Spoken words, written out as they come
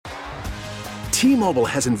T-Mobile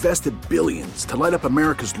has invested billions to light up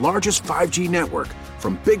America's largest 5G network,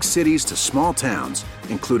 from big cities to small towns,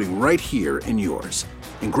 including right here in yours.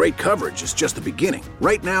 And great coverage is just the beginning.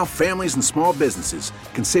 Right now, families and small businesses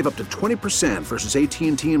can save up to 20% versus AT&T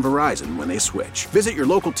and Verizon when they switch. Visit your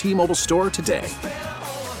local T-Mobile store today.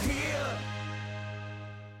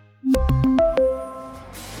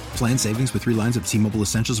 Plan savings with 3 lines of T-Mobile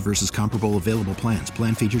Essentials versus comparable available plans.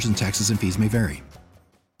 Plan features and taxes and fees may vary.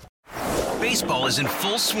 Baseball is in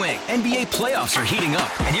full swing. NBA playoffs are heating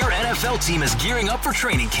up, and your NFL team is gearing up for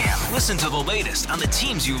training camp. Listen to the latest on the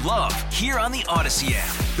teams you love here on the Odyssey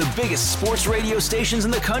app. The biggest sports radio stations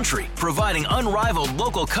in the country, providing unrivaled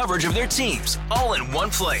local coverage of their teams, all in one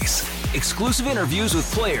place. Exclusive interviews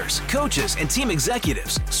with players, coaches, and team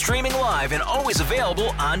executives, streaming live and always available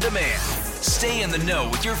on demand. Stay in the know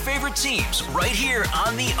with your favorite teams right here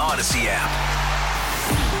on the Odyssey app.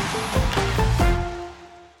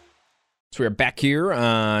 So we're back here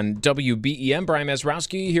on WBEM. Brian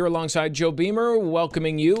Mazurowski here alongside Joe Beamer,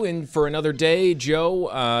 welcoming you in for another day.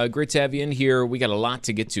 Joe, great to have you in here. We got a lot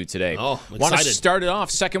to get to today. Oh, I'm Want to excited. start it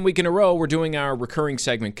off, second week in a row, we're doing our recurring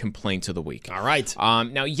segment, Complaint of the Week. All right.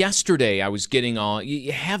 Now, yesterday I was getting all,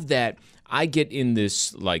 you have that, I get in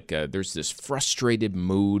this, like, there's this frustrated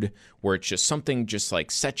mood where it's just something just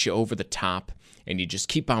like sets you over the top. And you just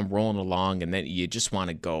keep on rolling along, and then you just want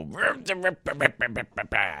to go,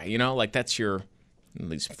 you know, like that's your, at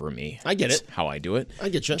least for me. I get it. How I do it. I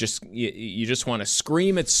get you. You just want to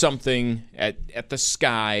scream at something, at the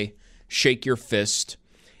sky, shake your fist,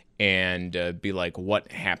 and be like,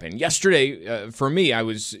 what happened? Yesterday, for me,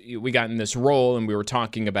 we got in this role, and we were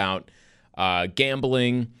talking about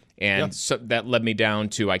gambling. And so that led me down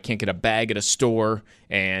to I can't get a bag at a store,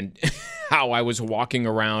 and how I was walking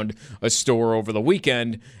around a store over the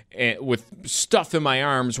weekend with stuff in my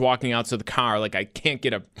arms walking out to the car. Like, I can't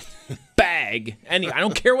get a bag. I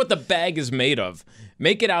don't care what the bag is made of.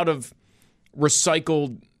 Make it out of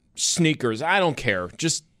recycled sneakers. I don't care.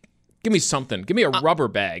 Just give me something. Give me a rubber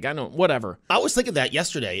bag. Whatever. I was thinking that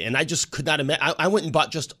yesterday, and I just could not imagine. I went and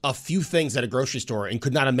bought just a few things at a grocery store and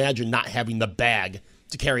could not imagine not having the bag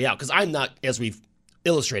to carry out, because I'm not, as we've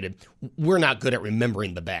illustrated, we're not good at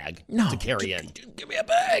remembering the bag to carry in. Give me a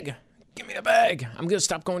bag. Give me a bag. I'm going to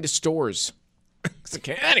stop going to stores.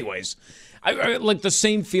 Anyways, I like the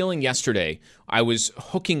same feeling yesterday. I was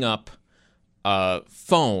hooking up a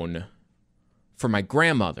phone for my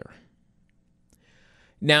grandmother.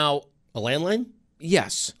 Now, a landline?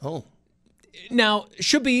 Yes. Oh. Now, it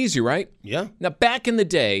should be easy, right? Yeah. Now, back in the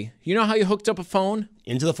day, you know how you hooked up a phone?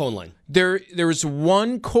 Into the phone line. There was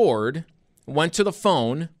one cord went to the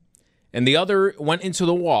phone, and the other went into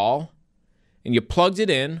the wall, and you plugged it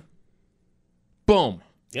in. Boom.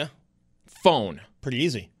 Yeah. Phone. Pretty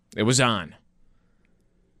easy. It was on.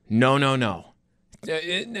 No.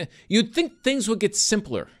 You'd think things would get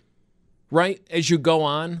simpler, right? As you go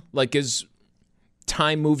on, like as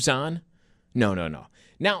time moves on. No.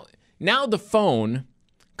 Now the phone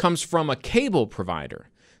comes from a cable provider.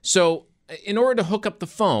 So in order to hook up the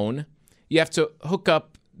phone, you have to hook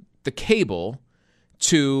up the cable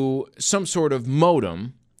to some sort of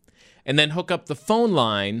modem and then hook up the phone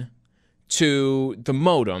line to the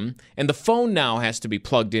modem. And the phone now has to be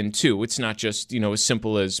plugged in too. It's not just, as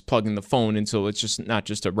simple as plugging the phone into, it's just not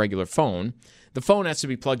just a regular phone. The phone has to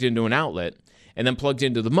be plugged into an outlet and then plugged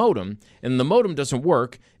into the modem, and the modem doesn't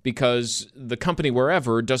work because the company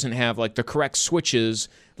wherever doesn't have like the correct switches.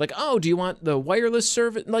 Like, oh, do you want the wireless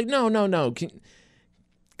service? Like, no. Can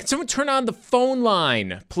someone turn on the phone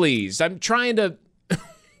line, please? I'm trying to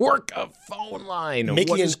work a phone line.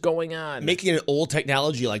 What is going on? Making an old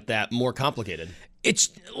technology like that more complicated.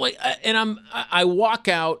 It's like, and I walk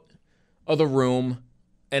out of the room,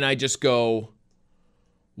 and I just go,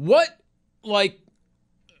 what? Like,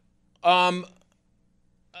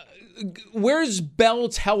 where's Bell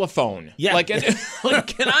Telephone? Yeah. Like,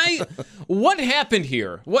 what happened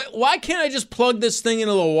here? Why can't I just plug this thing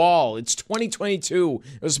into the wall? It's 2022.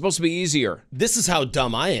 It was supposed to be easier. This is how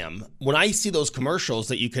dumb I am. When I see those commercials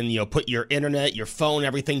that you can, put your internet, your phone,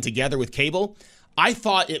 everything together with cable, I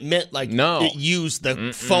thought it meant like it used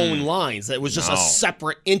the phone lines. That it was just a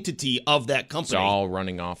separate entity of that company. It's all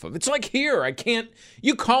running off of. It's like here,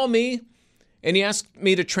 you call me and you ask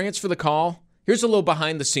me to transfer the call. Here's a little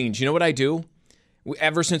behind the scenes. You know what I do?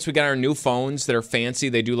 Ever since we got our new phones that are fancy,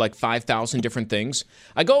 they do like 5,000 different things.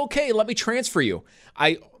 I go, okay, let me transfer you.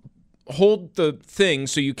 I hold the thing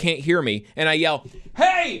so you can't hear me, and I yell,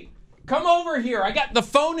 hey, come over here. The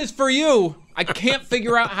phone is for you. I can't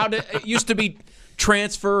figure out how to, it used to be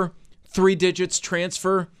transfer, 3 digits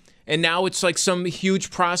transfer, And now it's like some huge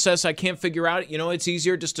process I can't figure out. You know, it's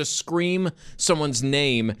easier just to scream someone's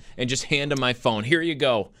name and just hand them my phone. Here you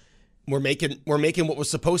go. We're making what was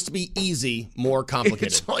supposed to be easy more complicated.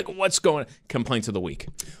 It's like, what's going on? Complaints of the week.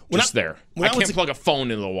 When I can't plug a phone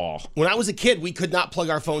into the wall. When I was a kid, we could not plug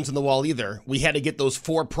our phones in the wall either. We had to get those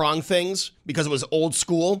 4-prong things because it was old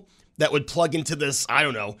school that would plug into this, I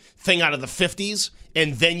don't know, thing out of the 50s,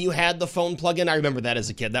 and then you had the phone plug in. I remember that as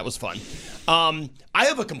a kid. That was fun. I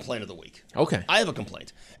have a complaint of the week. Okay. I have a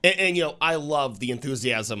complaint. And you know, I love the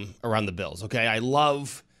enthusiasm around the Bills, okay? I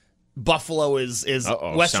love Buffalo is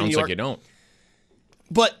Western sounds New York. like you don't.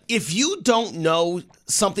 But if you don't know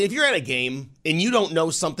something, if you're at a game and you don't know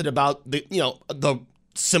something about the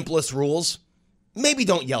simplest rules, maybe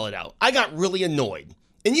don't yell it out. I got really annoyed.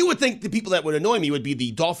 And you would think the people that would annoy me would be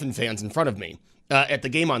the Dolphin fans in front of me at the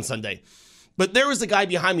game on Sunday. But there was a guy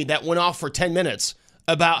behind me that went off for 10 minutes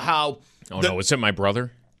about how... no, was it my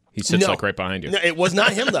brother? He sits like right behind you. No, it was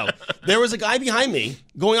not him, though. There was a guy behind me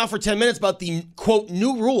going off for 10 minutes about the, quote,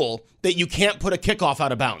 new rule that you can't put a kickoff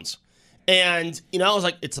out of bounds. And, you know, I was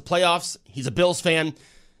like, it's the playoffs. He's a Bills fan.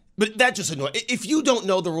 But that just annoyed. If you don't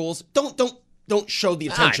know the rules, don't show the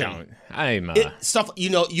attention. I'm stuff, you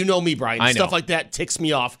know me, Brian. I know. Stuff like that ticks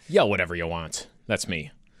me off. Yell whatever you want. That's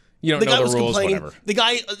me. You don't know the rules, whatever. The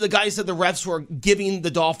guy said the refs were giving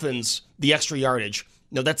the Dolphins the extra yardage.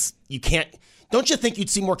 No, you can't. Don't you think you'd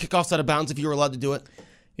see more kickoffs out of bounds if you were allowed to do it?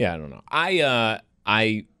 Yeah, I don't know.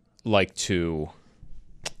 I like to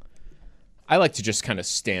just kind of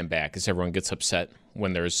stand back as everyone gets upset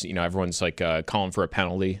when there's, you know, everyone's like calling for a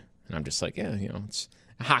penalty, and I'm just like, yeah, you know, it's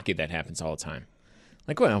hockey that happens all the time.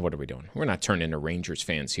 Like, well, what are we doing? We're not turning into Rangers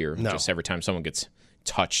fans here. No. Just every time someone gets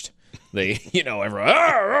touched, they, you know, everyone,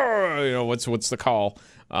 you know, what's the call?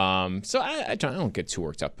 So I don't get too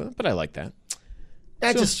worked up, but I like that.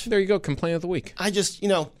 There you go, complaint of the week. I just,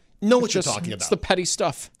 know what you're talking about. It's the petty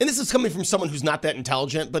stuff. And this is coming from someone who's not that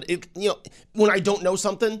intelligent, but when I don't know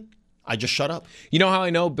something, I just shut up. You know how I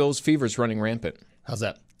know Bills fever is running rampant? How's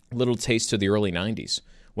that? Little taste of the early 90s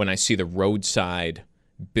when I see the roadside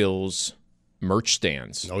Bills merch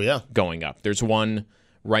stands going up. There's one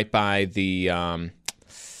right by the,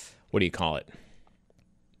 what do you call it?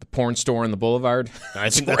 The porn store on the boulevard. I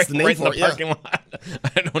think that's the name for it, parking lot.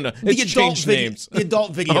 I don't know. It's changed names. The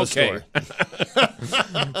adult video store.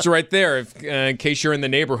 It's right there. In case you're in the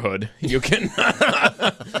neighborhood, you can.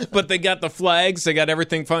 But they got the flags. They got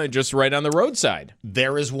everything fun just right on the roadside.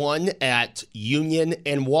 There is one at Union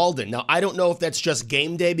and Walden. Now, I don't know if that's just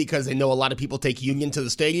game day because I know a lot of people take Union to the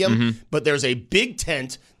stadium, but there's a big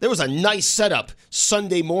tent. There was a nice setup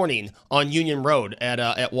Sunday morning on Union Road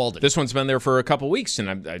at Walden. This one's been there for a couple weeks, and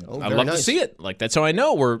I'd love to see it. Like, that's how I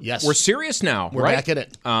know we're serious now. We're right? back in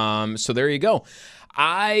it. So there you go.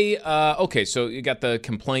 Okay, so you got the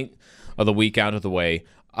complaint of the week out of the way.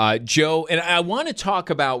 Joe, and I want to talk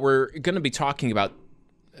about, we're going to be talking about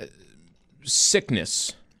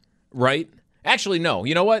sickness, right? Actually, no.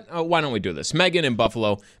 You know what? Why don't we do this? Megan in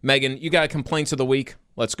Buffalo. Megan, you got complaints of the week?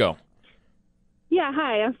 Let's go. Yeah,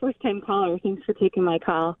 hi. I'm a first-time caller. Thanks for taking my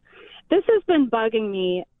call. This has been bugging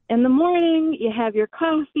me. In the morning, you have your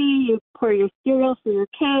coffee, you pour your cereal for your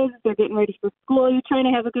kids, they're getting ready for school, you're trying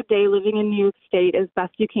to have a good day living in New York State as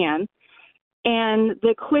best you can. And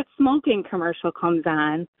the quit smoking commercial comes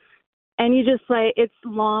on, and you just like, it's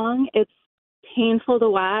long, it's painful to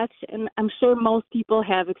watch, and I'm sure most people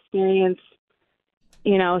have experienced,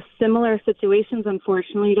 similar situations.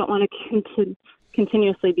 Unfortunately, you don't want to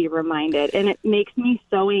continuously be reminded, and it makes me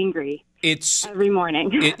so angry. Every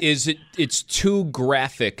morning. It's too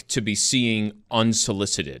graphic to be seeing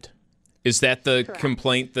unsolicited. Is that the Correct.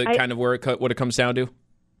 Complaint that kind of what it comes down to?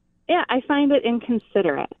 Yeah, I find it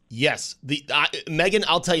inconsiderate. Yes. Megan,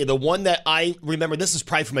 I'll tell you, the one that I remember, this is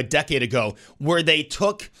probably from a decade ago, where they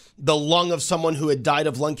took the lung of someone who had died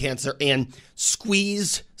of lung cancer and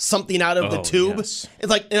squeezed something out of the tube. Yes.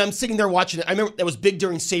 It's like, and I'm sitting there watching it. I remember that was big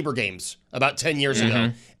during Sabre games about 10 years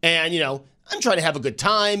ago. And, I'm trying to have a good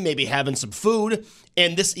time, maybe having some food,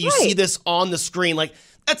 and you see this on the screen. Like,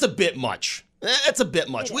 that's a bit much. That's a bit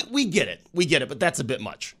much. We get it. But that's a bit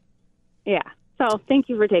much. Yeah. So thank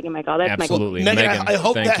you for taking my call. That's Absolutely. my call. Megan, I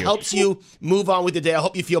hope that helps you move on with the day. I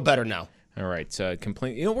hope you feel better now. All right.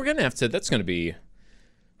 Complaint. We're going to have to,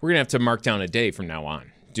 we're going to have to mark down a day from now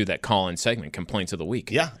on. Do that call-in segment, Complaints of the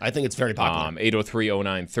Week. Yeah, I think it's very popular.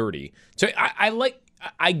 803-0930. So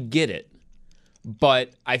I get it.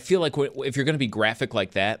 But I feel like if you're going to be graphic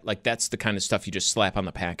like that, like that's the kind of stuff you just slap on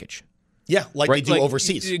the package. Yeah, like they do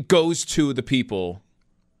overseas. It goes to the people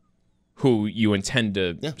who you intend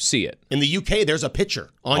to see it. In the UK, there's a picture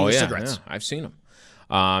on your cigarettes. Yeah, I've seen them.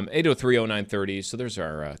 803-0930. So there's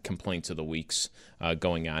our complaints of the weeks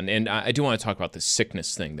going on. And I do want to talk about the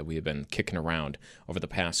sickness thing that we have been kicking around over the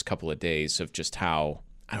past couple of days of just how,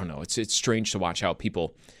 I don't know, it's strange to watch how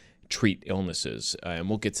people treat illnesses. And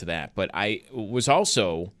we'll get to that. But I was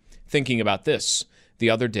also thinking about this the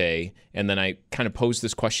other day, and then I kind of posed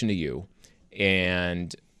this question to you.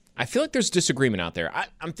 And I feel like there's disagreement out there.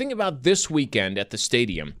 I'm thinking about this weekend at the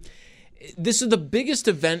stadium. This is the biggest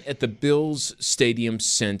event at the Bills Stadium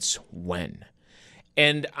since when?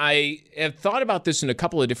 And I have thought about this in a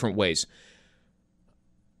couple of different ways.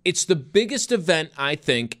 It's the biggest event, I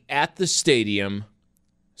think, at the stadium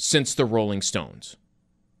since the Rolling Stones.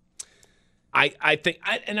 I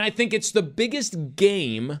think it's the biggest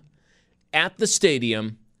game at the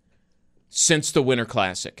stadium since the Winter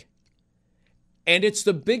Classic. And it's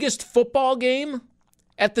the biggest football game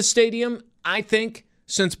at the stadium, I think,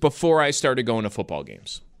 since before I started going to football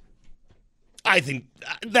games. I think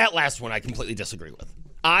that last one I completely disagree with.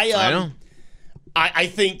 I know. I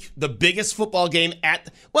think the biggest football game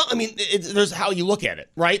there's how you look at it,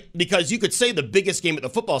 right? Because you could say the biggest game at the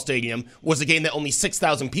football stadium was a game that only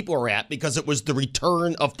 6,000 people were at because it was the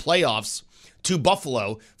return of playoffs to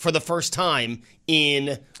Buffalo for the first time in,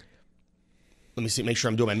 let me see, make sure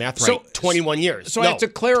I'm doing my math right, 21 years. So I have to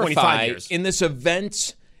clarify, 25 years. In this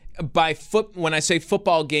event, when I say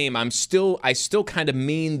football game, I still kind of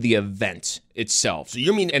mean the event itself. So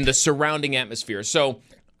you mean and the surrounding atmosphere. So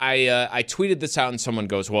I tweeted this out, and someone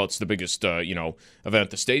goes, "Well, it's the biggest event at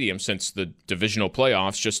the stadium since the divisional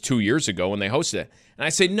playoffs just 2 years ago when they hosted it." And I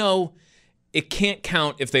say, no, it can't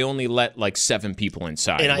count if they only let like 7 people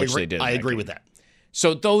inside, and which they did. I agree with that.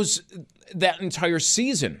 So that entire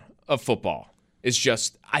season of football is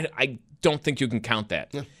just I don't think you can count that.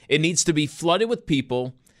 Yeah. It needs to be flooded with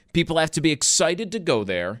people. People have to be excited to go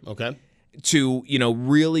there. Okay. To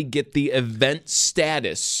really get the event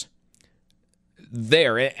status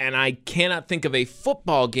there, and I cannot think of a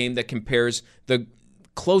football game that compares. The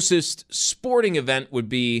closest sporting event would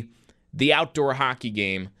be the outdoor hockey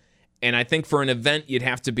game, and I think for an event you'd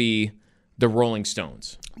have to be the Rolling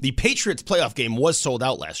Stones. The Patriots playoff game was sold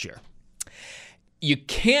out last year. You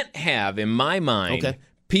can't have, in my mind,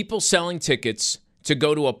 people selling tickets to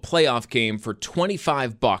go to a playoff game for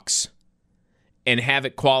 $25 and have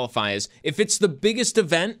it qualify as, if it's the biggest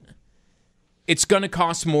event, it's going to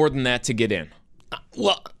cost more than that to get in.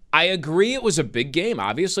 Well, I agree it was a big game.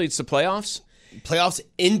 Obviously, it's the playoffs. Playoffs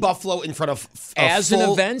in Buffalo in front of a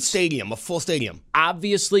full stadium.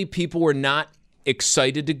 Obviously, people were not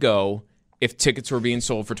excited to go if tickets were being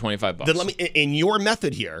sold for $25. Then in your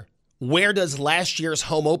method here, where does last year's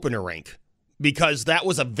home opener rank? Because that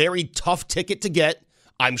was a very tough ticket to get.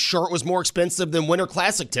 I'm sure it was more expensive than Winter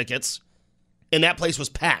Classic tickets, and that place was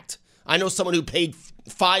packed. I know someone who paid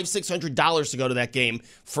 $500-$600 to go to that game.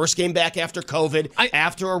 First game back after COVID,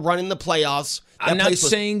 after a run in the playoffs. I'm not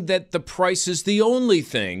saying that the price is the only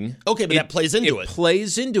thing. Okay, but that plays into it. It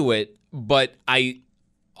plays into it, but I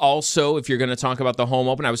also, if you're going to talk about the home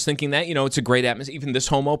opener, I was thinking that, it's a great atmosphere. Even this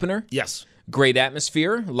home opener. Yes. Great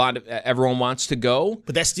atmosphere. Everyone wants to go.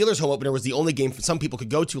 But that Steelers home opener was the only game some people could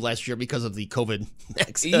go to last year because of the COVID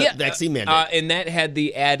vaccine mandate. And that had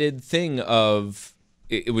the added thing of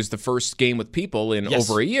it was the first game with people in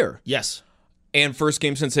over a year. Yes. And first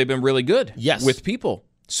game since they've been really good with people.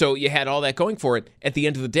 So you had all that going for it. At the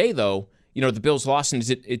end of the day, though, the Bills lost and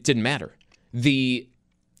it didn't matter. The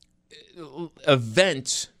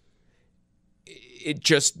event,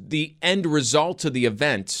 the end result of the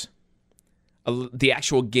event, the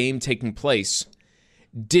actual game taking place,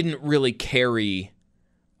 didn't really carry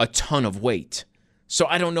a ton of weight. So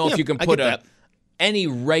I don't know if you can put any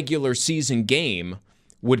regular season game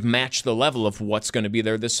would match the level of what's going to be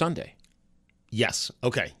there this Sunday. Yes.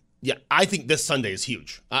 Okay. Yeah, I think this Sunday is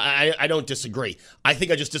huge. I don't disagree. I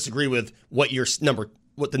think I just disagree with what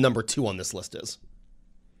the number 2 on this list is.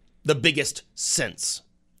 The biggest since.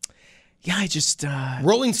 Yeah, I just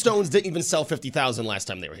Rolling Stones didn't even sell 50,000 last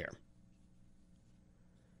time they were here.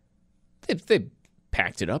 They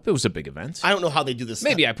packed it up. It was a big event. I don't know how they do this.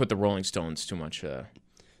 Maybe I put the Rolling Stones too much.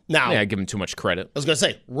 I give them too much credit. I was going to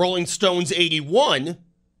say, Rolling Stones 81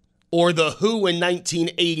 or The Who in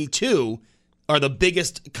 1982 are the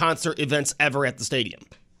biggest concert events ever at the stadium.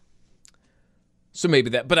 So maybe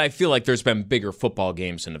that, but I feel like there's been bigger football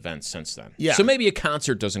games and events since then. Yeah. So maybe a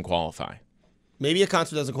concert doesn't qualify. Maybe a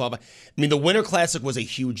concert doesn't qualify. I mean, the Winter Classic was a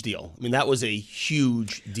huge deal. I mean, that was a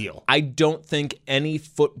huge deal. I don't think any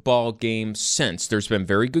football game since, there's been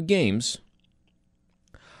very good games.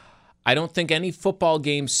 I don't think any football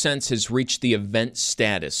game since has reached the event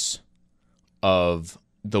status of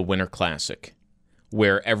the Winter Classic,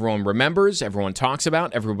 where everyone remembers, everyone talks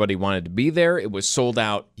about, everybody wanted to be there. It was sold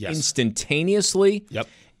out Yes. instantaneously. Yep.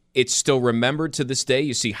 It's still remembered to this day.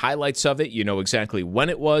 You see highlights of it. You know exactly when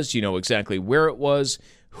it was. You know exactly where it was,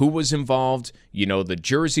 who was involved. You know the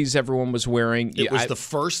jerseys everyone was wearing. It was the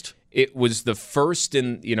first. It was the first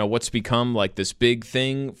in, what's become like this big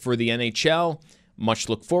thing for the NHL. Much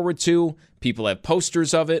look forward to. People have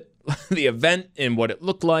posters of it, the event and what it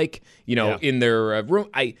looked like, in their room.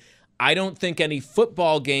 I don't think any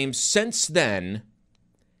football game since then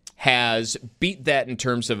has beat that in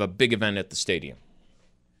terms of a big event at the stadium.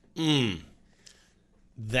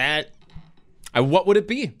 What would it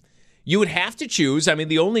be? You would have to choose. I mean,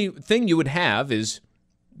 the only thing you would have is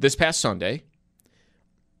this past Sunday,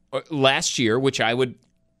 last year, which I would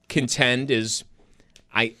contend is,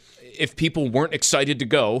 if people weren't excited to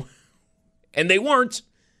go, and they weren't,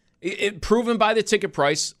 proven by the ticket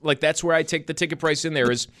price, like that's where I take the ticket price in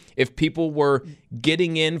there, is if people were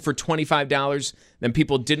getting in for $25, then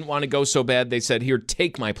people didn't want to go so bad, they said, here,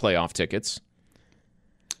 take my playoff tickets.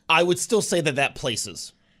 I would still say that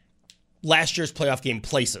places. Last year's playoff game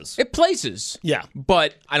places. It places. Yeah.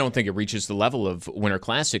 But I don't think it reaches the level of Winter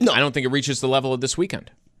Classic. No. I don't think it reaches the level of this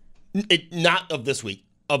weekend. Not of this week.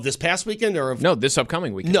 Of this past weekend or of... No, this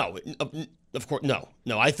upcoming weekend. No, of course, no.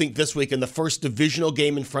 No, I think this weekend, the first divisional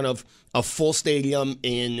game in front of a full stadium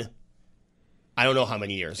in I don't know how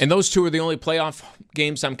many years. And those two are the only playoff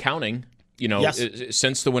games I'm counting, Yes.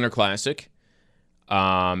 since the Winter Classic.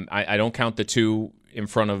 I don't count the two in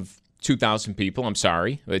front of 2,000 people. I'm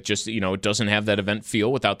sorry. It just, it doesn't have that event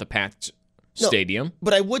feel without the packed stadium.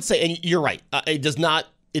 But I would say, and you're right, it does not.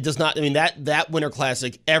 I mean, that Winter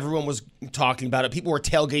Classic, everyone was talking about it. People were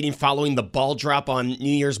tailgating following the ball drop on New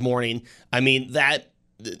Year's morning. I mean,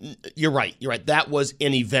 you're right. That was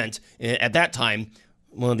an event at that time.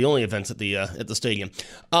 One of the only events at the stadium.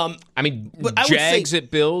 I mean, but I Jags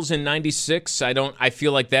at Bills in '96. I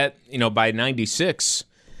feel like that. By '96,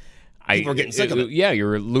 people were getting sick of it. Yeah,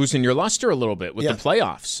 you're losing your luster a little bit with the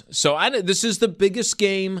playoffs. So this is the biggest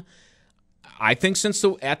game, I think,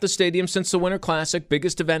 at the stadium since the Winter Classic,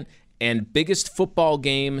 biggest event and biggest football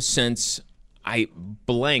game since I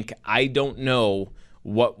don't know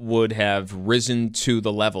what would have risen to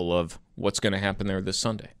the level of what's going to happen there this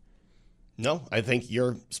Sunday. No, I think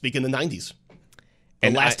you're speaking the 90s.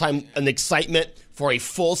 And last time an excitement for a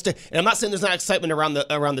full stadium. And I'm not saying there's not excitement around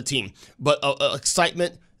the team, but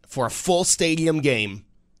excitement for a full stadium game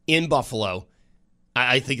in Buffalo.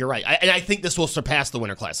 I think you're right. And I think this will surpass the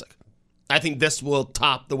Winter Classic. I think this will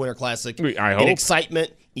top the Winter Classic. I hope. An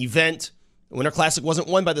excitement, event. The Winter Classic wasn't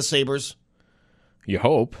won by the Sabres. You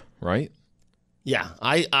hope, right? Yeah,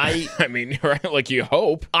 I mean, right? Like you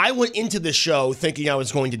hope. I went into this show thinking I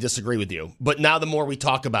was going to disagree with you, but now the more we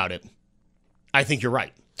talk about it, I think you're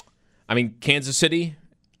right. I mean, Kansas City,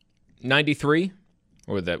 93,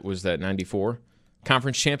 or was that 94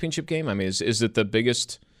 conference championship game? I mean, is it the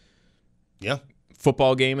biggest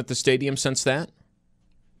football game at the stadium since that?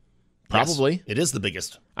 Probably. Yes, it is the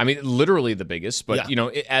biggest. I mean, literally the biggest, but,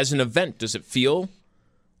 as an event, does it feel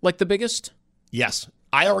like the biggest? Yes.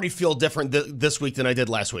 I already feel different this week than I did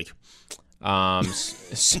last week.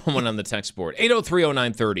 Someone on the text board,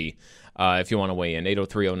 8030930, if you want to weigh in,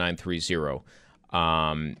 8030930.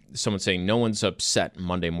 Someone saying no one's upset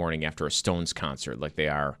Monday morning after a Stones concert like they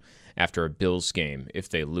are after a Bills game if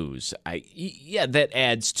they lose. That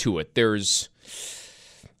adds to it. There's,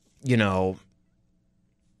 I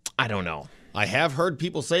don't know. I have heard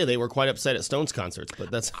people say they were quite upset at Stones concerts,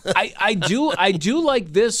 but that's I do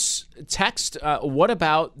like this text. What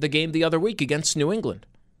about the game the other week against New England?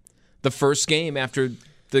 The first game after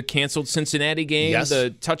the canceled Cincinnati game,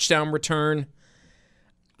 the touchdown return.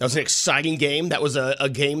 That was an exciting game. That was a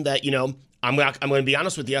game that, I'm going to be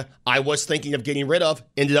honest with you, I was thinking of getting rid of,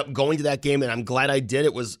 ended up going to that game, and I'm glad I did.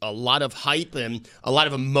 It was a lot of hype and a lot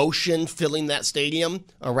of emotion filling that stadium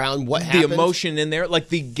around what happened. The emotion in there, like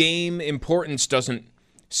the game importance doesn't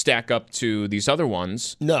stack up to these other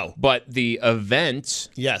ones. No. But the event,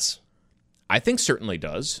 yes, I think certainly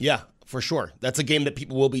does. Yeah, for sure. That's a game that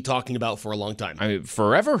people will be talking about for a long time. I mean,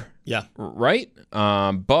 forever. Yeah. Right?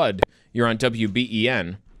 Bud, you're on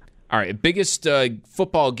WBEN. All right, biggest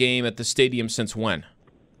football game at the stadium since when?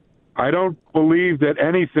 I don't believe that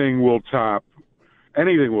anything will top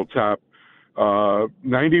 91,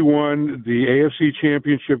 the AFC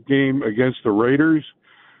Championship game against the Raiders.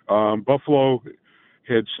 Buffalo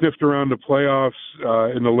had sniffed around the playoffs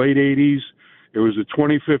in the late 80s. It was the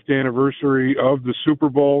 25th anniversary of the Super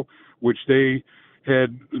Bowl, which they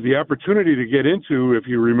had the opportunity to get into, if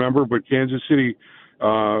you remember, but Kansas City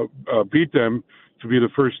beat them to be the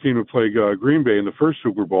first team to play Green Bay in the first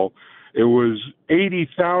Super Bowl. it was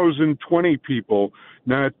 80,020 people,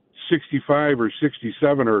 not 65 or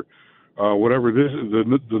 67 or whatever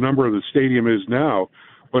the number of the stadium is now.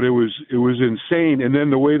 But it was insane. And then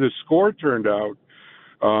the way the score turned out,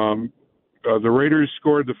 the Raiders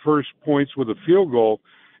scored the first points with a field goal,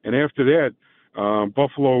 and after that,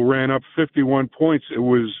 Buffalo ran up 51 points. It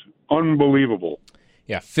was unbelievable.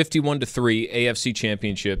 Yeah, 51-3 AFC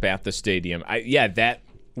Championship at the stadium. That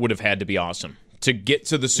would have had to be awesome to get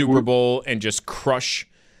to the Super Bowl and just crush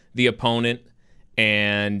the opponent.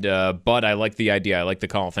 And Bud, I like the idea. I like the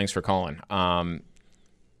call. Thanks for calling.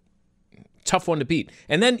 Tough one to beat.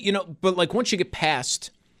 And then, but like once you get past,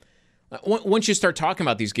 once you start talking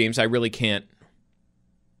about these games, I really can't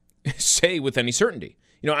say with any certainty.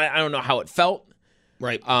 I don't know how it felt.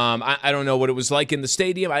 Right. I don't know what it was like in the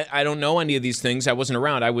stadium. I don't know any of these things. I wasn't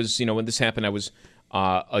around. I was, when this happened, I was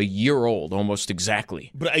a year old, almost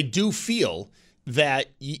exactly. But I do feel that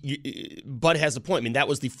Bud has a point. I mean, that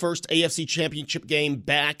was the first AFC Championship game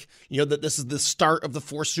back. That this is the start of the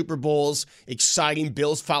 4 Super Bowls. Exciting.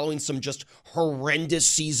 Bills following some just horrendous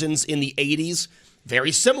seasons in the 80s.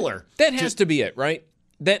 Very similar. That has to be it, right?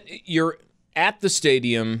 That you're at the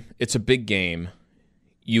stadium. It's a big game.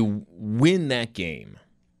 You win that game,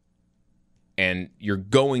 and you're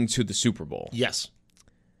going to the Super Bowl. Yes.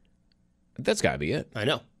 That's got to be it. I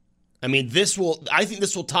know. I mean, I think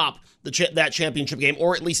this will top that championship game,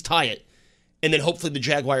 or at least tie it. And then hopefully the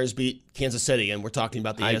Jaguars beat Kansas City, and we're talking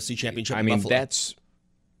about the AFC Championship in Buffalo.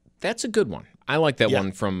 That's a good one. I like that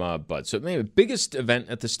one from Bud. So maybe biggest event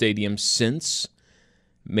at the stadium since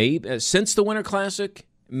the Winter Classic,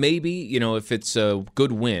 maybe, if it's a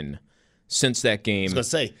good win since that game. I was going to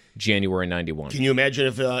say January 91. Can you imagine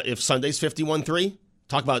if Sunday's 51-3?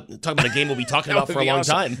 Talk about a game we'll be talking about for a long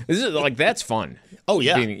time. This is that's fun. Oh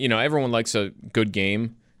yeah. Everyone likes a good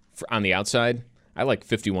game on the outside. I like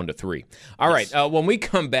 51-3. All right. When we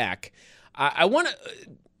come back, I want to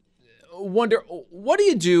wonder, what do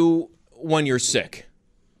you do when you're sick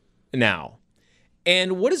now?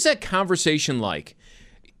 And what is that conversation like?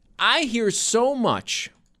 I hear so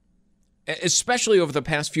much, especially over the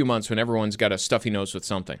past few months when everyone's got a stuffy nose with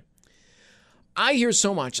something. I hear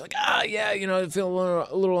so much like, I feel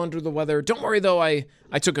a little under the weather. Don't worry though, I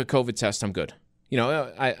took a COVID test. I'm good.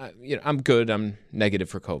 I'm good. I'm negative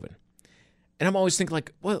for COVID. And I'm always thinking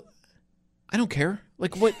like, well, I don't care.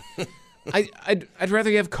 Like what? I'd rather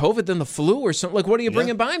you have COVID than the flu or something. Like, what are you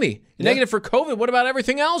bringing by me? Negative for COVID. What about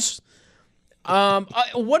everything else?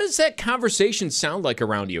 What does that conversation sound like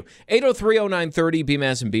around you? 803-0930,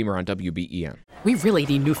 BMAS and Beamer on WBEN. We really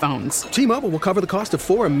need new phones. T-Mobile will cover the cost of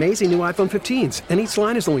 4 amazing new iPhone 15s, and each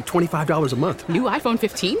line is only $25 a month. New iPhone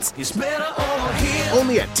 15s? It's better over here.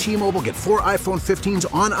 Only at T-Mobile, get 4 iPhone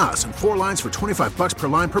 15s on us and 4 lines for $25 per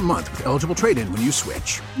line per month with eligible trade-in when you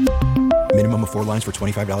switch. Minimum of 4 lines for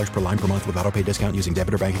 $25 per line per month with autopay discount using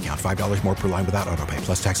debit or bank account. $5 more per line without autopay,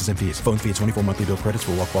 plus taxes and fees. Phone fee at 24 monthly bill credits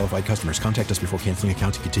for well-qualified customers. Contact us before canceling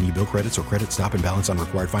account to continue bill credits or credit stop and balance on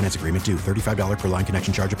required finance agreement due. $35 per line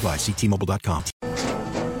connection charge applies. See T-Mobile.com.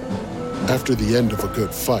 After the end of a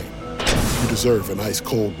good fight, you deserve an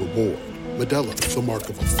ice-cold reward. Modelo is the mark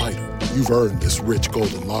of a fighter. You've earned this rich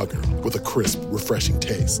golden lager with a crisp, refreshing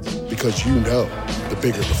taste. Because you know, the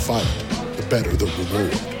bigger the fight, the better the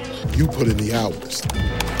reward. You put in the hours,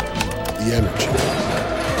 the energy,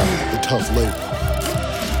 the tough labor.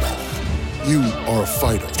 You are a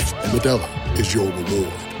fighter, and Modelo is your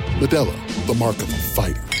reward. Modelo, the mark of a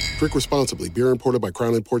fighter. Drink responsibly. Beer imported by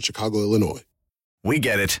Crown Imports, Chicago, Illinois. We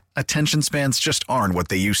get it. Attention spans just aren't what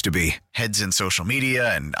they used to be. Heads in social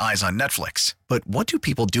media and eyes on Netflix. But what do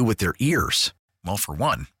people do with their ears? Well, for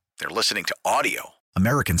one, they're listening to audio.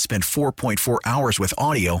 Americans spend 4.4 hours with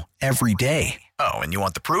audio every day. Oh, and you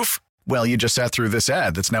want the proof? Well, you just sat through this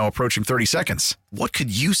ad that's now approaching 30 seconds. What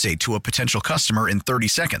could you say to a potential customer in 30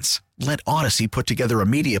 seconds? Let Odyssey put together a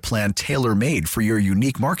media plan tailor-made for your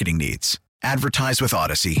unique marketing needs. Advertise with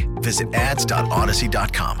Odyssey. Visit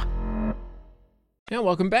ads.odyssey.com. Yeah,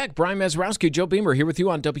 welcome back. Brian Mazurowski, Joe Beamer here with you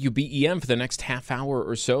on WBEN for the next half hour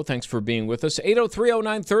or so. Thanks for being with us.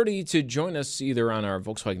 803-0930 to join us either on our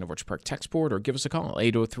Volkswagen of Orchard Park text board or give us a call,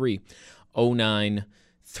 803-0930.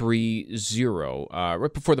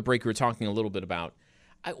 Right before the break, we were talking a little bit about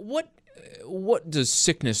what does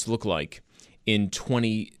sickness look like in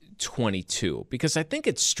 2022? Because I think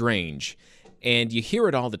it's strange, and you hear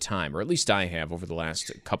it all the time, or at least I have over the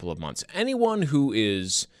last couple of months. Anyone who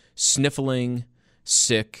is sniffling,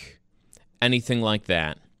 sick, anything like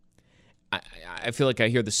that, I feel like I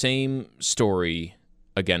hear the same story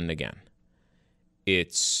again and again.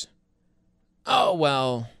 It's, oh,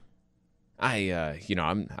 well,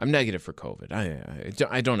 I'm negative for COVID.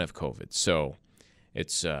 I don't have COVID, so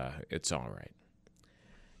it's all right.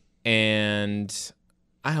 And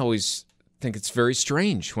I always think it's very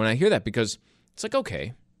strange when I hear that, because it's like,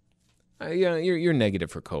 okay, you're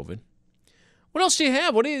negative for COVID. What else do you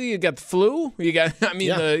have? What do you got? The flu? You got?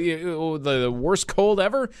 The worst cold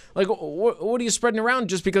ever. Like, what are you spreading around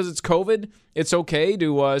just because it's COVID? It's okay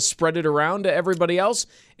to spread it around to everybody else.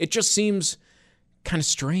 It just seems kind of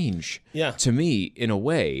strange to me in a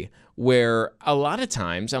way, where a lot of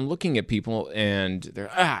times I'm looking at people and they're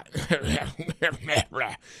oh,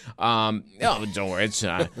 don't worry, it's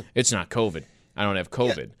not COVID. I don't have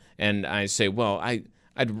COVID, and I say, well,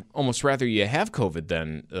 I'd almost rather you have COVID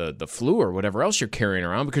than the flu or whatever else you're carrying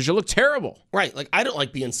around, because you look terrible. Right. Like, I don't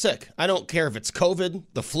like being sick. I don't care if it's COVID,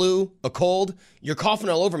 the flu, a cold. You're coughing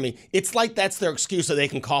all over me. It's like that's their excuse so they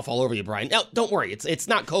can cough all over you, Brian. Now, don't worry. It's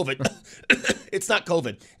not COVID. It's not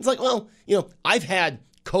COVID. It's like, well, I've had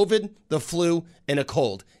COVID, the flu, and a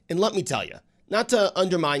cold. And let me tell you, not to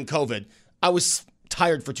undermine COVID, I was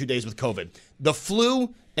tired for 2 days with COVID. The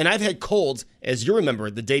flu, and I've had colds, as you remember,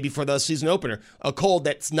 the day before the season opener, a cold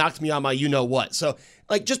that's knocked me on my you-know-what. So,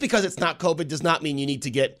 like, just because it's not COVID does not mean you need to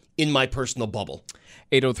get in my personal bubble.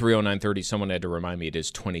 8030930, someone had to remind me it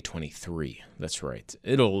is 2023. That's right.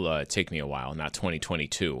 It'll take me a while, not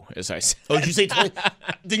 2022, as I said. Oh, did you say 20?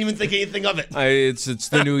 Didn't even think anything of it. It's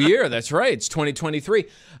the new year. That's right. It's 2023.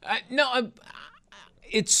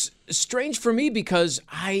 It's strange for me because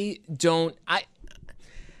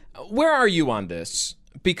where are you on this?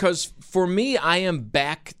 Because for me, I am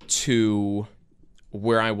back to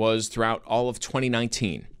where I was throughout all of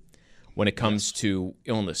 2019 when it comes to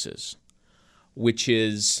illnesses, which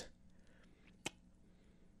is,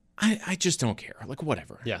 I just don't care. Like,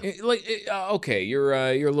 whatever. Yeah. Okay, you're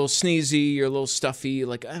a little sneezy, you're a little stuffy.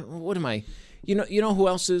 Like, what am I? You know who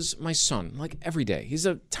else is? My son. Like, every day. He's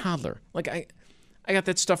a toddler. Like, I got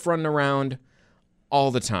that stuff running around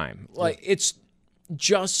all the time. Like, it's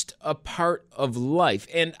just a part of life.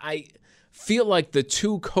 And I feel like the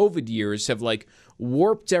 2 COVID years have, like,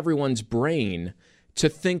 warped everyone's brain to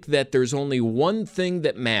think that there's only one thing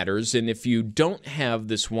that matters, and if you don't have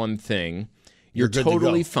this one thing, you're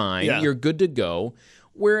totally fine. Yeah. You're good to go.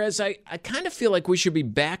 Whereas I kind of feel like we should be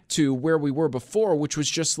back to where we were before, which was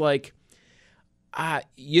just like,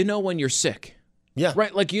 when you're sick. Yeah.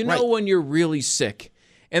 Right? Like, when you're really sick.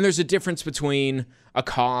 And there's a difference between a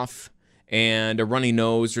cough and a runny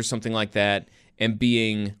nose or something like that, and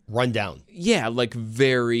being run down. Yeah, like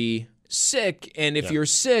very sick. And if you're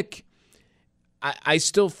sick, I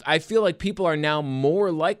feel like people are now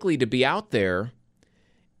more likely to be out there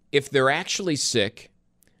if they're actually sick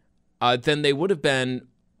than they would have been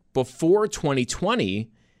before 2020,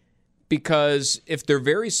 because if they're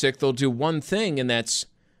very sick, they'll do one thing, and that's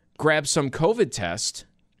grab some COVID test.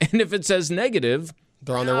 And if it says negative,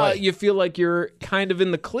 they're on their way. You feel like you're kind of in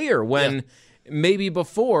the clear when maybe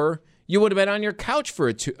before you would have been on your couch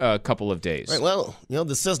for a couple of days. Right. Well,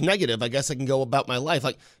 this says negative. I guess I can go about my life.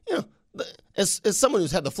 Like, as someone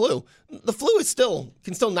who's had the flu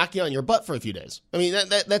can still knock you on your butt for a few days. I mean,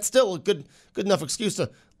 that's still a good enough excuse to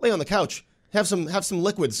lay on the couch, have some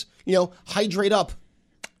liquids, hydrate up.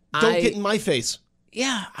 Don't get in my face.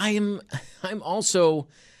 Yeah, I'm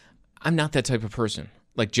not that type of person.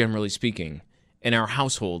 Like, generally speaking. And our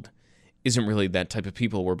household isn't really that type of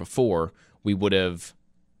people, where before we would have,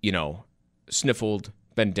 sniffled,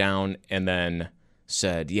 been down, and then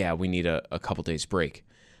said, yeah, we need a couple days break.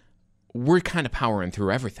 We're kind of powering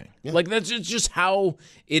through everything. Yeah. Like, that's just how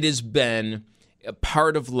it has been a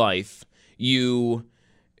part of life. You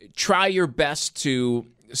try your best to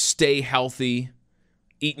stay healthy,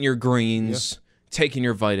 eating your greens, taking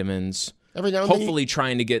your vitamins, every now and hopefully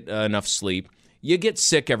trying to get enough sleep. You get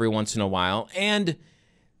sick every once in a while, and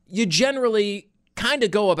you generally kind of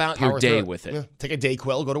go about your day with it. Yeah. Take a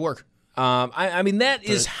Dayquil, go to work. I mean, that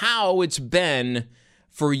is how it's been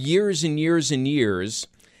for years and years and years,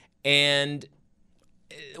 and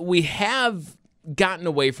we have gotten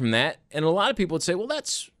away from that, and a lot of people would say, well,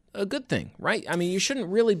 that's a good thing, right? I mean, you shouldn't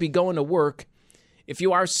really be going to work if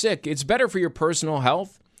you are sick. It's better for your personal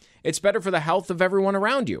health. It's better for the health of everyone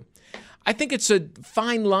around you. I think it's a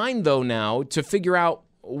fine line, though, now to figure out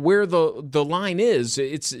where the line is.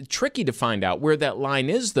 It's tricky to find out where that line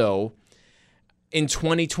is, though, in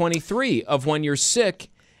 2023 of when you're sick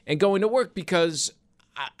and going to work, because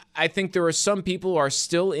I think there are some people who are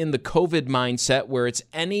still in the COVID mindset where it's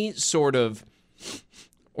any sort of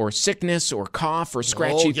or sickness or cough or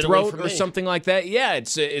scratchy throat or something like that. Yeah,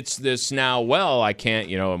 it's this now, well, I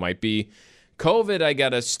can't, it might be COVID. I got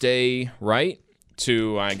to stay, right,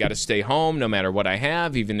 to I got to stay home no matter what I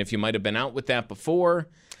have, even if you might have been out with that before.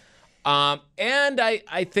 And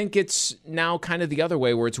I think it's now kind of the other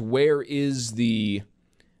way, where it's where is the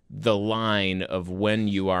line of when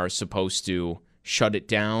you are supposed to shut it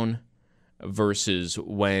down versus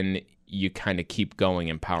when you kind of keep going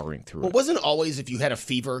and powering through it. Wasn't always if you had a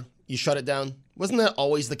fever, you shut it down? Wasn't that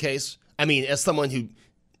always the case? I mean, as someone who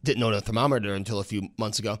didn't know the thermometer until a few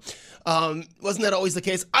months ago, wasn't that always the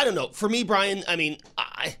case? I don't know. For me, Brian, I mean,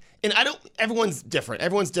 everyone's different.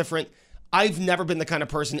 Everyone's different. I've never been the kind of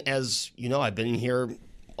person, as you know, I've been here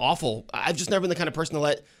awful. I've just never been the kind of person to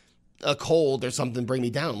let a cold or something bring me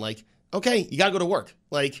down. Like, okay, you got to go to work.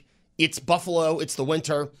 Like, it's Buffalo. It's the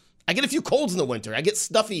winter. I get a few colds in the winter. I get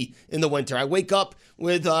stuffy in the winter. I wake up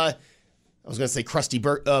with, I was going to say crusty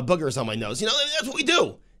boogers on my nose. You know, that's what we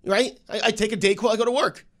do, right? I take a Dayquil, I go to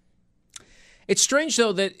work. It's strange,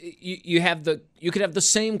 though, that you could have the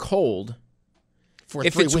same cold for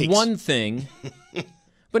if 3 it's weeks. one thing.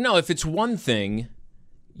 But no, if it's one thing,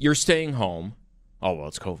 you're staying home. Oh, well,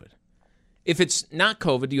 it's COVID. If it's not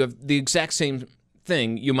COVID, you have the exact same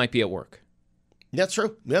thing, you might be at work. That's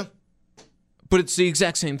true, yeah. But it's the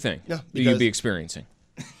exact same thing that you'd be experiencing.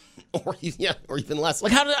 or even less.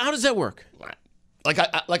 Like, how does that work? Like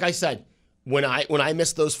I said, when I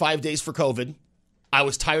missed those 5 days for COVID, I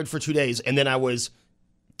was tired for 2 days, and then I was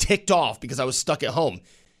ticked off because I was stuck at home.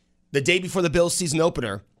 The day before the Bills season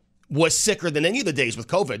opener was sicker than any of the days with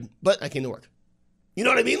COVID, but I came to work. You know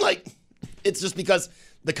what I mean? Like, it's just because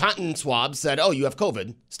the cotton swab said, oh, you have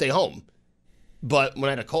COVID, stay home. But when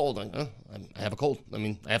I had a cold, I have a cold. I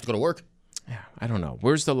mean, I have to go to work. Yeah, I don't know.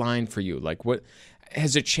 Where's the line for you? Like, what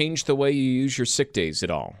has it changed the way you use your sick days at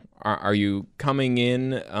all? Are you coming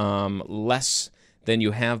in less than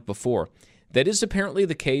you have before? That is apparently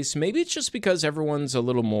the case. Maybe it's just because everyone's a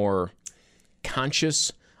little more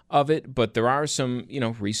conscious of it, but there are some,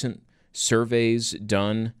 recent surveys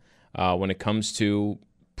done when it comes to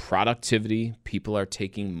productivity. People are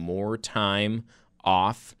taking more time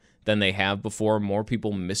off than they have before. More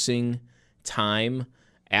people missing time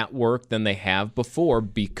at work than they have before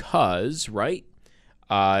because, right?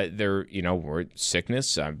 We're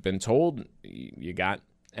sickness. I've been told you got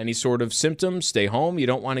any sort of symptoms, stay home. You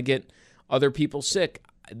don't want to get other people sick.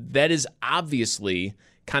 That is obviously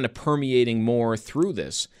kind of permeating more through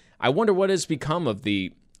this. I wonder what has become of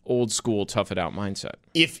the old school tough it out mindset.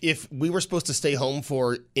 If we were supposed to stay home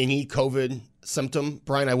for any COVID symptom,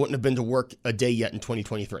 Brian, I wouldn't have been to work a day yet in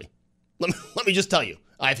 2023. Let me just tell you,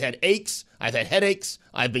 I've had aches, I've had headaches,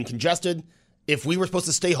 I've been congested. If we were supposed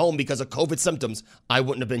to stay home because of COVID symptoms, I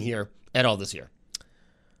wouldn't have been here at all this year.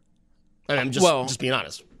 And I'm just being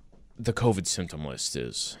honest. The COVID symptom list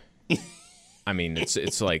is, I mean,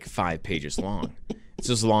 it's like 5 pages long.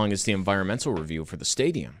 It's as long as the environmental review for the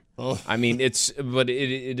stadium. Oh. I mean,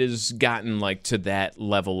 it has gotten like to that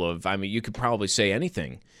level of, I mean, you could probably say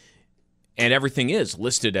anything, and everything is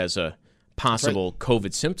listed as a possible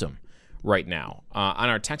COVID symptom right now. On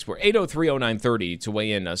our text board, 8030930 to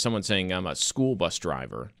weigh in, someone saying I'm a school bus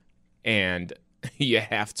driver, and you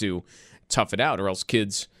have to tough it out or else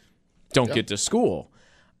kids don't get to school.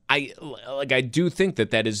 I do think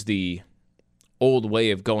that is the old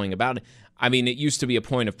way of going about it. I mean, it used to be a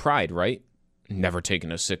point of pride, right? Never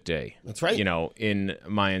taken a sick day. That's right. In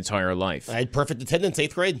my entire life. I had perfect attendance,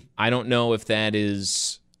 8th grade. I don't know if that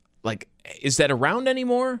is that around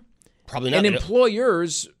anymore? Probably not. And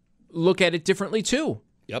employers look at it differently too.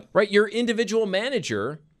 Yep. Right? Your individual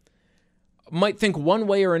manager might think one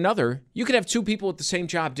way or another. You could have 2 people at the same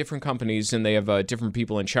job, different companies, and they have different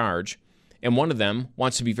people in charge. And one of them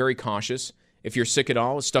wants to be very cautious. If you're sick at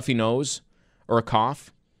all, a stuffy nose or a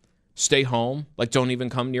cough, stay home, don't even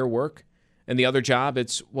come near work. And the other job,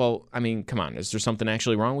 it's, well, I mean, come on, is there something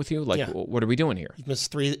actually wrong with you? What are we doing here? You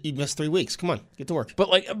missed 3 weeks. Come on, get to work. But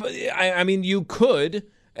I mean, you could,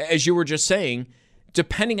 as you were just saying,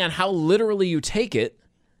 depending on how literally you take it,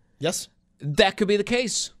 yes, that could be the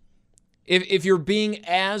case. If you're being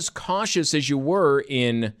as cautious as you were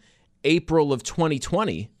in April of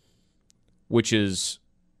 2020, which is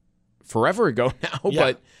forever ago now,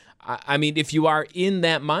 but I mean, if you are in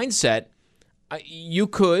that mindset, you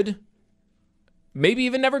could maybe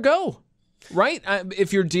even never go, right?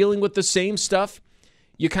 If you're dealing with the same stuff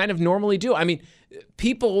you kind of normally do. I mean,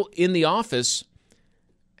 people in the office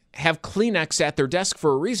have Kleenex at their desk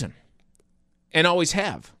for a reason and always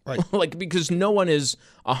have. Right. Because no one is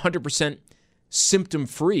 100%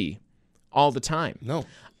 symptom-free all the time. No.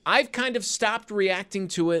 I've kind of stopped reacting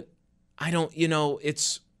to it. I don't,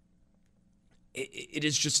 it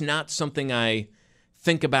is just not something I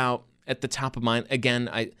think about at the top of mind. Again,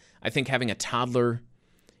 I think having a toddler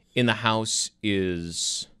in the house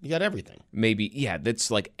is... You got everything. Maybe, yeah,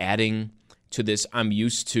 that's like adding to this. I'm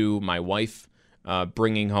used to my wife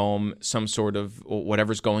bringing home some sort of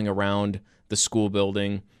whatever's going around the school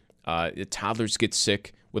building. Toddlers get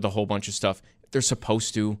sick with a whole bunch of stuff. They're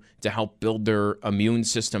supposed to help build their immune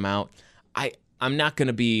system out. I'm not going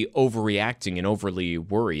to be overreacting and overly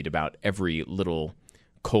worried about every little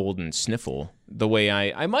cold and sniffle the way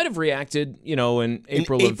I might have reacted, in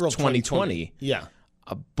April of 2020. Yeah.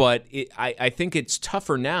 But I think it's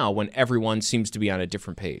tougher now when everyone seems to be on a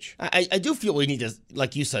different page. I do feel we need to,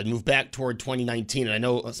 like you said, move back toward 2019. And I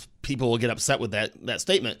know people will get upset with that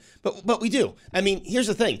statement, but we do. I mean, here's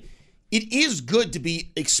the thing. It is good to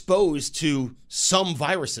be exposed to some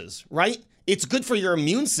viruses, right? It's good for your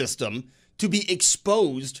immune system to be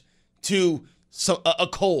exposed to a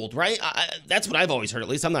cold, right? That's what I've always heard, at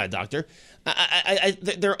least. I'm not a doctor.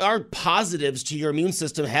 There are positives to your immune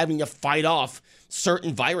system having to fight off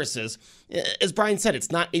certain viruses. As Brian said,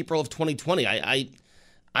 it's not April of 2020.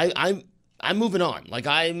 I'm moving on. Like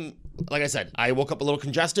I said, I woke up a little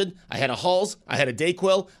congested. I had a Halls. I had a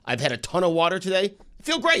Dayquil. I've had a ton of water today. I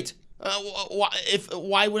feel great.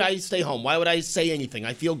 Why would I stay home? Why would I say anything?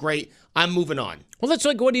 I feel great. I'm moving on. Well, that's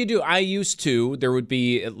like, what do you do? I used to, there would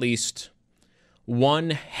be at least one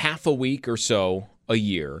half a week or so a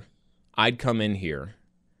year, I'd come in here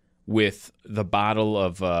with the bottle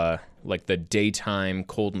of like the daytime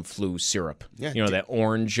cold and flu syrup. Yeah, that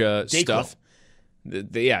orange stuff.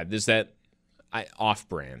 There's that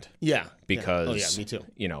off-brand. Yeah. Because, Oh, yeah, me too.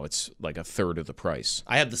 It's like a third of the price.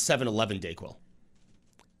 I have the 7-Eleven Dayquil.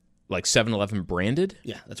 Like 7-Eleven branded?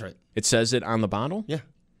 Yeah, that's right. It says it on the bottle? Yeah.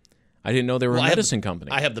 I didn't know they were a medicine company.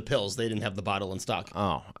 I have the pills. They didn't have the bottle in stock.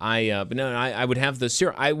 Oh, but no, I would have the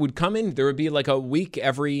syrup. I would come in. There would be like a week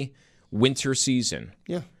every winter season.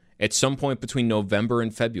 Yeah. At some point between November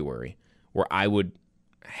and February, where I would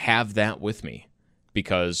have that with me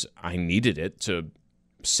because I needed it to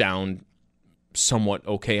sound somewhat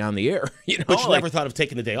okay on the air. But you never thought of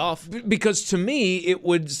taking the day off. Because to me, it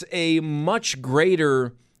was a much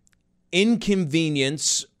greater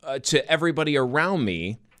inconvenience to everybody around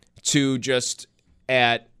me to just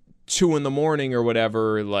at 2 a.m. or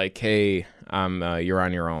whatever, like, hey, you're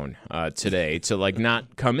on your own today, to like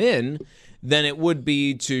not come in, than it would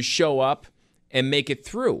be to show up and make it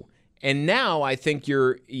through. And now I think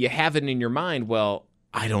you have it in your mind, well,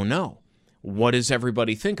 I don't know. What does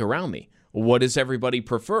everybody think around me? What does everybody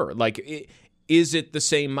prefer? Like, is it the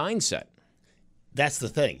same mindset? That's the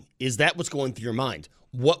thing. Is that what's going through your mind?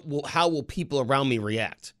 How will people around me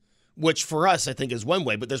react? Which for us, I think, is one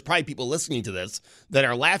way, but there's probably people listening to this that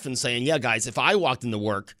are laughing, saying, yeah, guys, if I walked into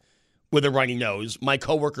work with a runny nose, my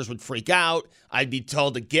coworkers would freak out. I'd be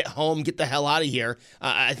told to get home, get the hell out of here.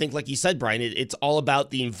 I think, like you said, Brian, it's all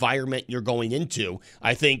about the environment you're going into.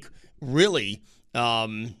 I think really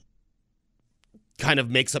kind of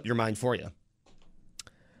makes up your mind for you.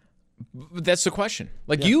 That's the question.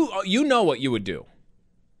 Like, you know what you would do.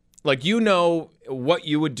 Like, you know what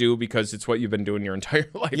you would do because it's what you've been doing your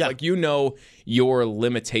entire life. Yeah. Like, you know your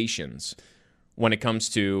limitations when it comes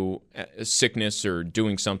to sickness or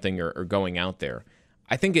doing something or going out there.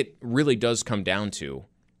 I think it really does come down to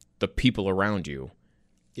the people around you.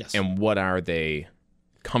 Yes. And what are they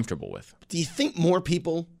comfortable with. Do you think more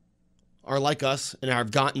people are like us and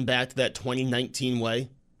have gotten back to that 2019 way?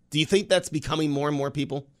 Do you think that's becoming more and more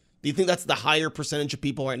people? Do you think that's the higher percentage of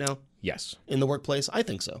people right now? Yes. In the workplace? I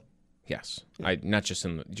think so. Yes. Yeah. Not just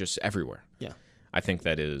just everywhere. Yeah. I think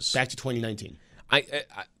that is back to 2019.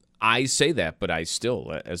 I say that, but I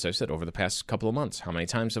still, as I said, over the past couple of months, how many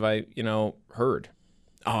times have I, heard,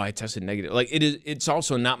 oh, I tested negative. Like it's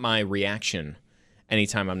also not my reaction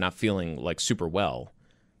anytime I'm not feeling like super well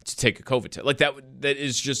to take a COVID test. Like that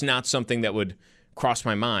is just not something that would cross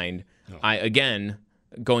my mind. No.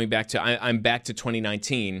 Going back to I'm back to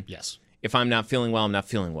 2019. Yes. If I'm not feeling well, I'm not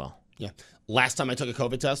feeling well. Yeah. Last time I took a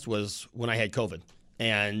COVID test was when I had COVID.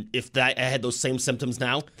 And if I had those same symptoms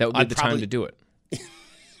now, that would be the time to do it.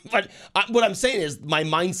 But what I'm saying is my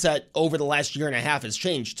mindset over the last year and a half has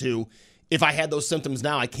changed to if I had those symptoms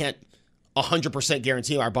now, I can't 100%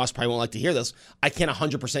 guarantee, our boss probably won't like to hear this, I can't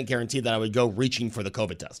 100% guarantee that I would go reaching for the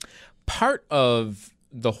COVID test. Part of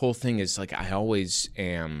the whole thing is like I always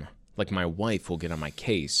am, like my wife will get on my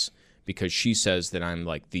case because she says that I'm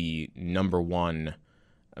like the number one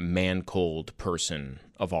man-cold person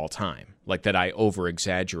of all time. Like that I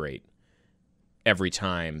over-exaggerate every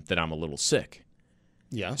time that I'm a little sick.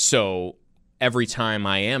 Yeah. So every time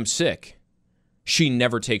I am sick, she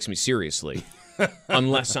never takes me seriously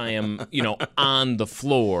unless I am, on the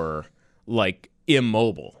floor, like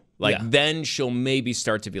immobile. Like then she'll maybe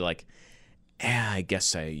start to be like, I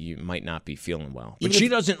guess you might not be feeling well. But she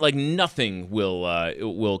doesn't, like, nothing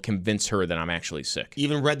will convince her that I'm actually sick.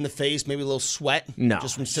 Even red in the face, maybe a little sweat? No.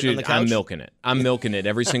 Just from sitting on the couch? I'm milking it. I'm milking it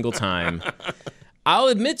every single time. I'll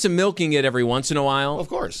admit to milking it every once in a while. Of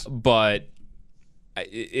course. But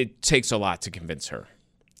it takes a lot to convince her.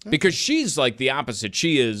 Because she's like the opposite.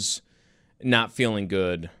 She is not feeling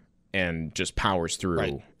good and just powers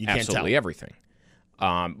through absolutely everything.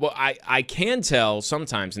 Well, I can tell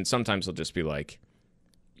sometimes, and sometimes I'll just be like,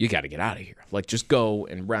 you got to get out of here. Like, just go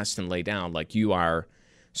and rest and lay down. Like, you are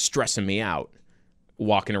stressing me out,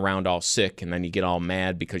 walking around all sick, and then you get all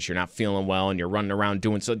mad because you're not feeling well and you're running around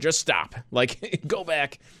doing so. Just stop. Like, go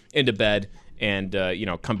back into bed and,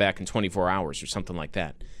 come back in 24 hours or something like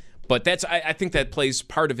that. But I think that plays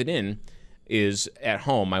part of it in is at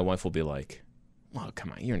home, my wife will be like, well,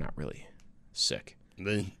 come on, you're not really sick.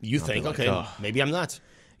 Then you think, like, okay, oh. maybe I'm not.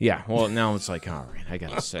 Yeah, well, now it's like, all right, I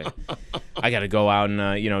got to go out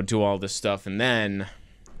and, do all this stuff. And then,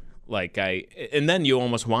 then you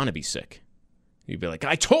almost want to be sick. You'd be like,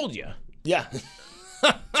 I told you. Yeah.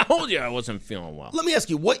 Told you I wasn't feeling well. Let me ask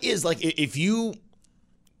you, what is, like, if you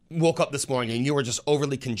woke up this morning and you were just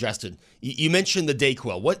overly congested, you mentioned the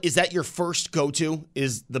Dayquil. What is that your first go-to,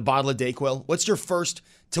 is the bottle of Dayquil? What's your first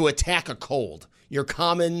to attack a cold? Your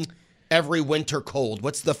common every winter cold.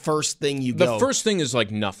 What's the first thing you go? The first thing is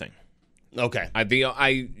like nothing. Okay.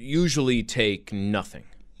 I usually take nothing.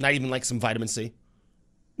 Not even like some vitamin C,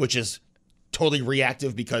 which is totally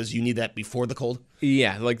reactive because you need that before the cold?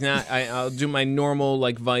 Yeah, like I'll do my normal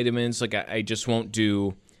like vitamins. Like I just won't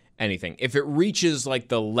do anything. If it reaches like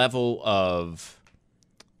the level of,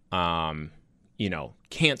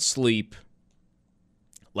 can't sleep,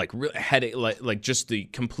 like headache, like just the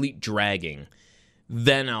complete dragging,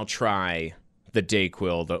 then I'll try the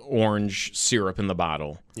Dayquil, the orange syrup in the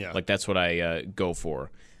bottle. Yeah. Like that's what I go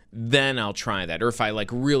for. Then I'll try that. Or if I like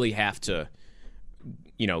really have to,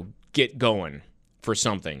 get going for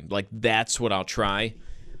something, like that's what I'll try.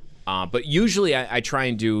 But usually I try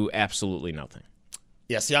and do absolutely nothing.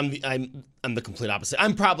 Yeah, see, I'm the complete opposite.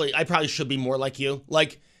 I probably should be more like you.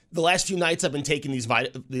 Like the last few nights, I've been taking these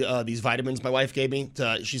vitamins my wife gave me.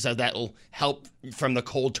 She said that will help from the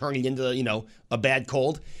cold turning into a bad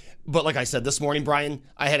cold. But like I said this morning, Brian,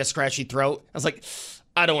 I had a scratchy throat. I was like,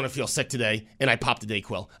 I don't want to feel sick today, and I popped the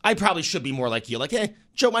Dayquil. I probably should be more like you. Like, hey,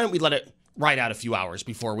 Joe, why don't we let it ride out a few hours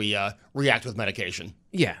before we react with medication?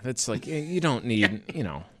 Yeah, that's like you don't need.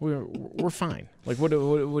 We're fine. Like, what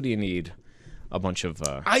do you need a bunch of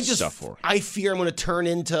stuff for? I fear I'm going to turn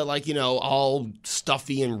into all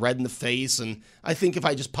stuffy and red in the face, and I think if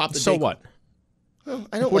I just pop the so Dayquil, what?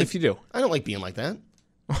 Well, What if you do? I don't like being like that.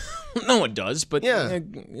 No one does, but yeah,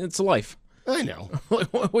 it's life. I know.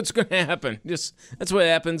 What's going to happen? That's what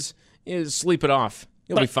happens. You sleep it off.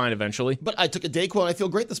 You'll be fine eventually. But I took a Dayquil and I feel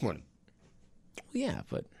great this morning. Yeah,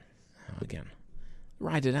 but again,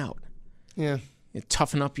 ride it out. Yeah, you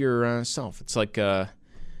toughen up yourself. It's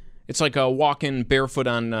like walking barefoot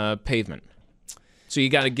on pavement. So you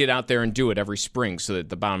got to get out there and do it every spring so that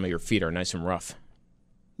the bottom of your feet are nice and rough.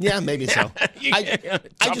 Yeah, maybe so.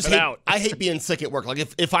 I hate being sick at work.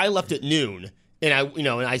 Like if I left at noon and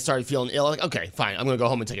I started feeling ill, like okay, fine, I'm gonna go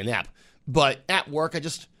home and take a nap. But at work, I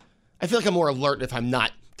feel like I'm more alert if I'm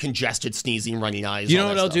not congested, sneezing, runny eyes. You know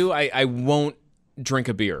what I'll do? I won't drink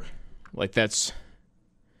a beer. Like that's.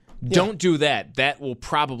 Don't do that. That will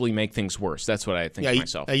probably make things worse. That's what I think to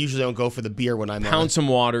myself. I usually don't go for the beer when I'm pound some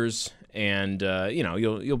waters, and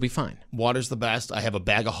you'll be fine. Water's the best. I have a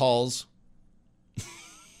bag of Halls.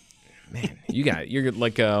 Man, you're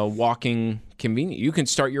like a walking convenient. You can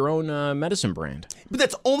start your own medicine brand. But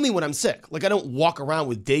that's only when I'm sick. Like I don't walk around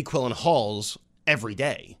with Dayquil and Halls every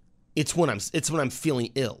day. It's when I'm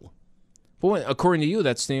feeling ill. But according to you,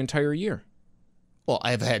 that's the entire year. Well,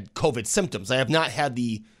 I have had COVID symptoms. I have not had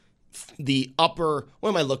the upper, what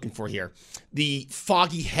am I looking for here? The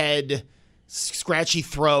foggy head, scratchy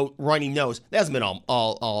throat, runny nose. That hasn't been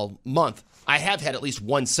all month. I have had at least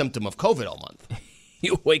one symptom of COVID all month.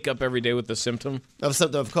 You wake up every day with the symptom? Of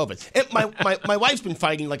COVID. And my wife's been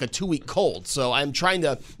fighting like a 2-week cold, so I'm trying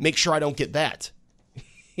to make sure I don't get that.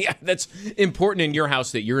 Yeah, that's important in your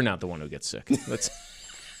house that you're not the one who gets sick. That's...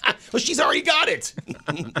 Well, she's already got it.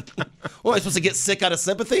 Well, am I supposed to get sick out of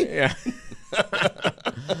sympathy? Yeah.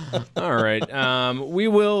 All right. We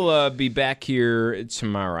will be back here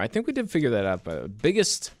tomorrow. I think we did figure that out. But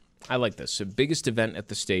I like this. The biggest event at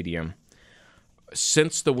the stadium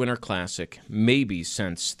since the Winter Classic, maybe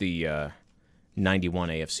since the 91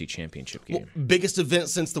 AFC Championship game. Well, biggest event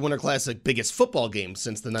since the Winter Classic, biggest football game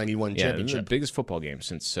since the 91 Championship. The biggest football game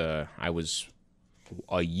since I was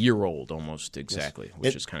a year old almost exactly,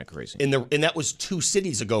 which is kind of crazy. And that was 2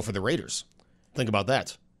 cities ago for the Raiders. Think about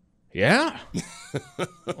that. Yeah.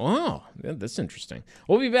 Wow, that's interesting.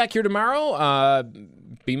 We'll be back here tomorrow.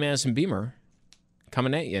 B-Mass and Beamer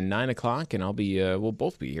coming at you at 9 o'clock, and we'll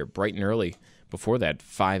both be here bright and early before that,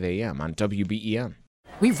 5 a.m. on WBEN.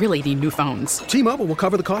 We really need new phones. T-Mobile will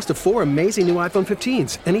cover the cost of 4 amazing new iPhone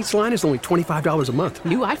 15s, and each line is only $25 a month.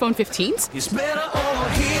 New iPhone 15s? It's better over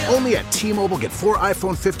here. Only at T-Mobile, get 4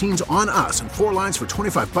 iPhone 15s on us and 4 lines for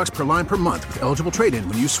 $25 per line per month with eligible trade-in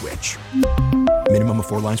when you switch. Minimum of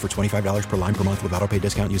 4 lines for $25 per line per month with autopay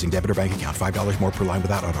discount using debit or bank account. $5 more per line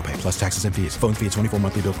without autopay, plus taxes and fees. Phone fee at 24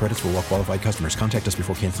 monthly bill credits for well-qualified customers. Contact us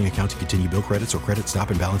before canceling account to continue bill credits or credit stop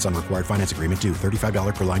and balance on required finance agreement due.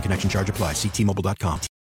 $35 per line connection charge applies. See T-Mobile.com.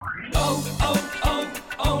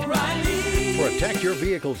 O'Reilly. Protect your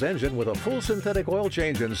vehicle's engine with a full synthetic oil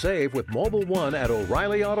change and save with Mobil 1 at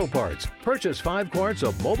O'Reilly Auto Parts. Purchase 5 quarts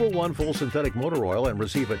of Mobil 1 full synthetic motor oil and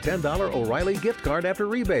receive a $10 O'Reilly gift card after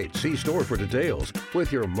rebate. See store for details.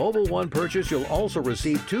 With your Mobil 1 purchase, you'll also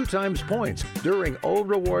receive 2 times points during O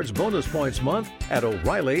Rewards Bonus Points Month at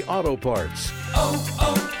O'Reilly Auto Parts.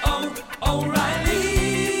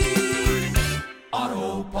 O'Reilly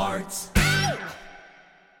Auto Parts.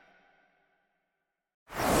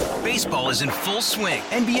 Baseball is in full swing.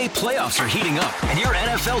 NBA playoffs are heating up, and your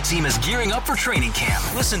NFL team is gearing up for training camp.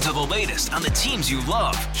 Listen to the latest on the teams you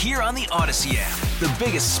love here on the Odyssey app. The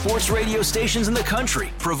biggest sports radio stations in the country,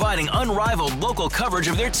 providing unrivaled local coverage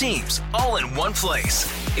of their teams, all in one place.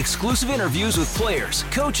 Exclusive interviews with players,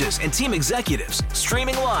 coaches, and team executives,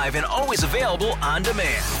 streaming live and always available on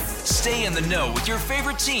demand. Stay in the know with your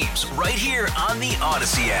favorite teams right here on the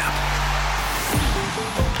Odyssey app.